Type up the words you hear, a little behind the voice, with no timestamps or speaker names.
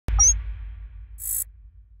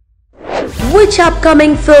Which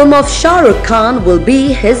upcoming film of Shah Rukh Khan will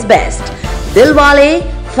be his best? Dilwale,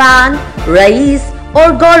 Fan, Raees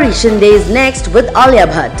or Gauri Shinde is next with Alia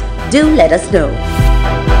Bhatt? Do let us know.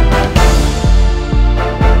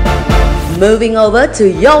 Moving over to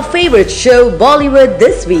your favorite show, Bollywood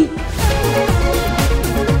This Week.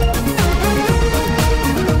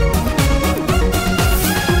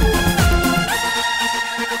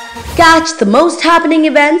 Catch the most happening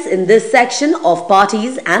events in this section of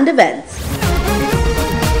parties and events.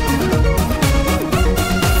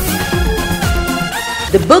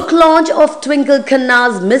 The book launch of Twinkle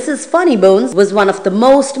Khanna's Mrs. Funnybones was one of the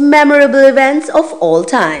most memorable events of all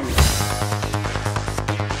time.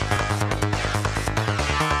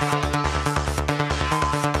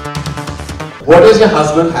 What does your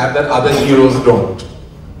husband have that other heroes don't?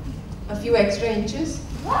 A few extra inches.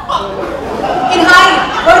 In height,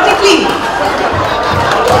 vertically.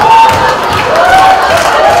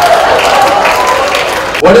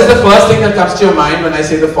 What is the first thing that comes to your mind when I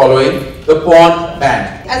say the following? The porn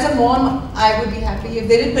ban. As a mom, I would be happy if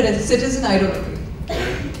they did, but as a citizen, I don't agree.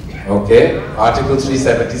 Okay, Article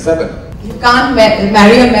 377. You can't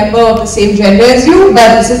marry a member of the same gender as you,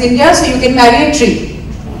 but this is India, so you can marry a tree.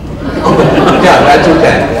 Yeah, that you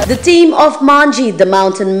can. The team of Manjhi The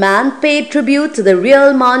Mountain Man paid tribute to the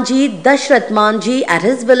real Manjhi, Dashrath Manjhi, at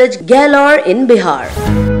his village Gehlaur in Bihar.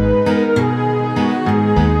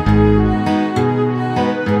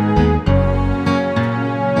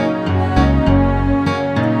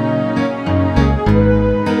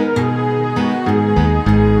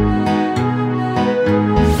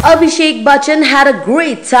 Abhishek Bachchan had a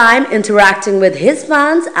great time interacting with his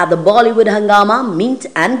fans at the Bollywood Hungama meet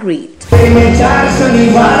and greet.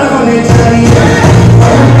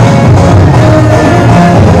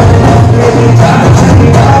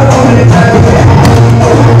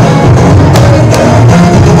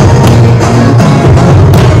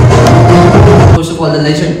 First of all, the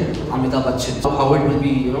legend, Amitabh Bachchan. How it will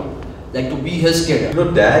be, like to be his kid.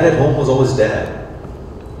 Dad at home was always dad.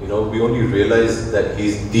 We only realized that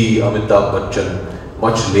he's the Amitabh Bachchan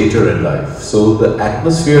much later in life. So the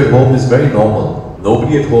atmosphere at home is very normal.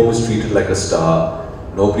 Nobody at home is treated like a star.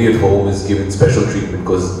 Nobody at home is given special treatment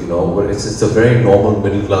because, it's a very normal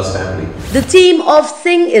middle-class family. The team of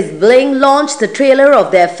Singh Is Bliing launched the trailer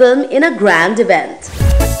of their film in a grand event.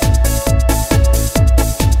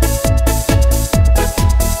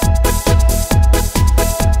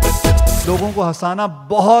 लोगों को हंसाना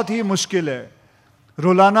बहुत ही मुश्किल है.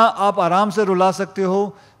 रुलाना आप आराम से रुला सकते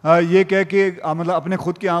हो, ये कह के मतलब अपने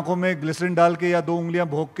खुद की आंखों में ग्लिसरीन डाल के या 2 उंगलियां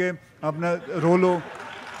भोंक के अपना रो लो,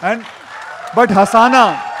 बट हंसाना,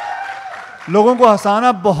 लोगों को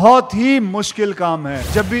हंसाना बहुत ही मुश्किल काम है.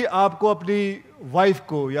 जब भी आपको अपनी वाइफ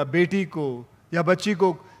को या बेटी को या बच्ची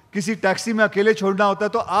को किसी टैक्सी में अकेले छोड़ना होता है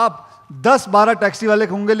तो आप 10-12 टैक्सी वाले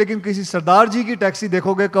होंगे, लेकिन किसी सरदार जी की टैक्सी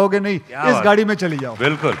देखोगे, कहोगे नहीं इस गाड़ी में चली जाओ.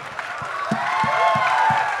 बिल्कुल.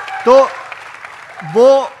 तो वो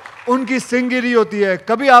उनकी सिंगिरी होती है.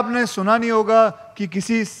 कभी आपने सुना नहीं होगा कि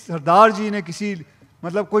किसी सरदार जी ने किसी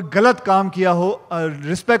मतलब कोई गलत काम किया हो,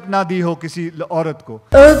 रिस्पेक्ट ना दी हो किसी औरत को.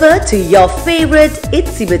 Over to your favorite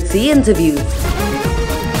Itsy Bitsy Interviews.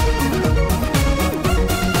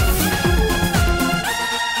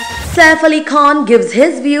 Saif Ali Khan gives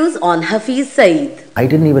his views on Hafiz Saeed. I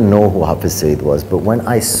didn't even know who Hafiz Saeed was, but when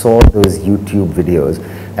I saw those YouTube videos,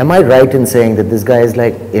 am I right in saying that this guy is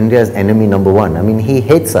like India's enemy #1? I mean, he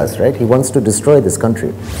hates us, right? He wants to destroy this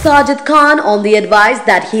country. Sajid Khan on the advice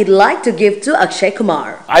that he'd like to give to Akshay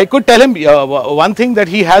Kumar. I could tell him one thing, that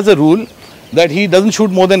he has a rule that he doesn't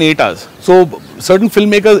shoot more than 8 hours. So certain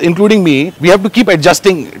filmmakers, including me, we have to keep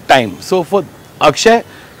adjusting time. So for Akshay,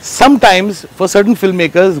 sometimes for certain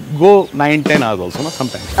filmmakers go 9-10 hours also,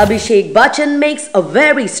 sometimes. Abhishek Bachchan makes a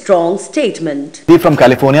very strong statement. From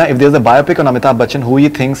California, if there's a biopic on Amitabh Bachchan, who he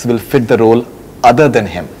thinks will fit the role other than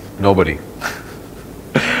him? Nobody.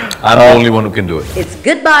 I'm the only one who can do it. It's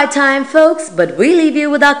goodbye time, folks, but we leave you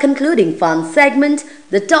with our concluding fun segment,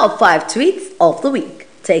 the top 5 tweets of the week.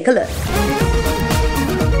 Take a look.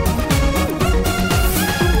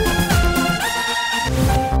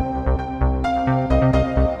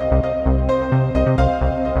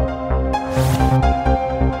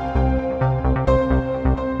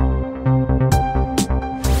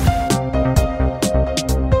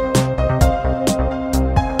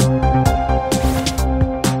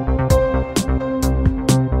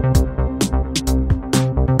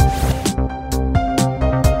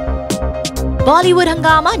 Bollywood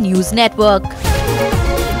Hungama News Network.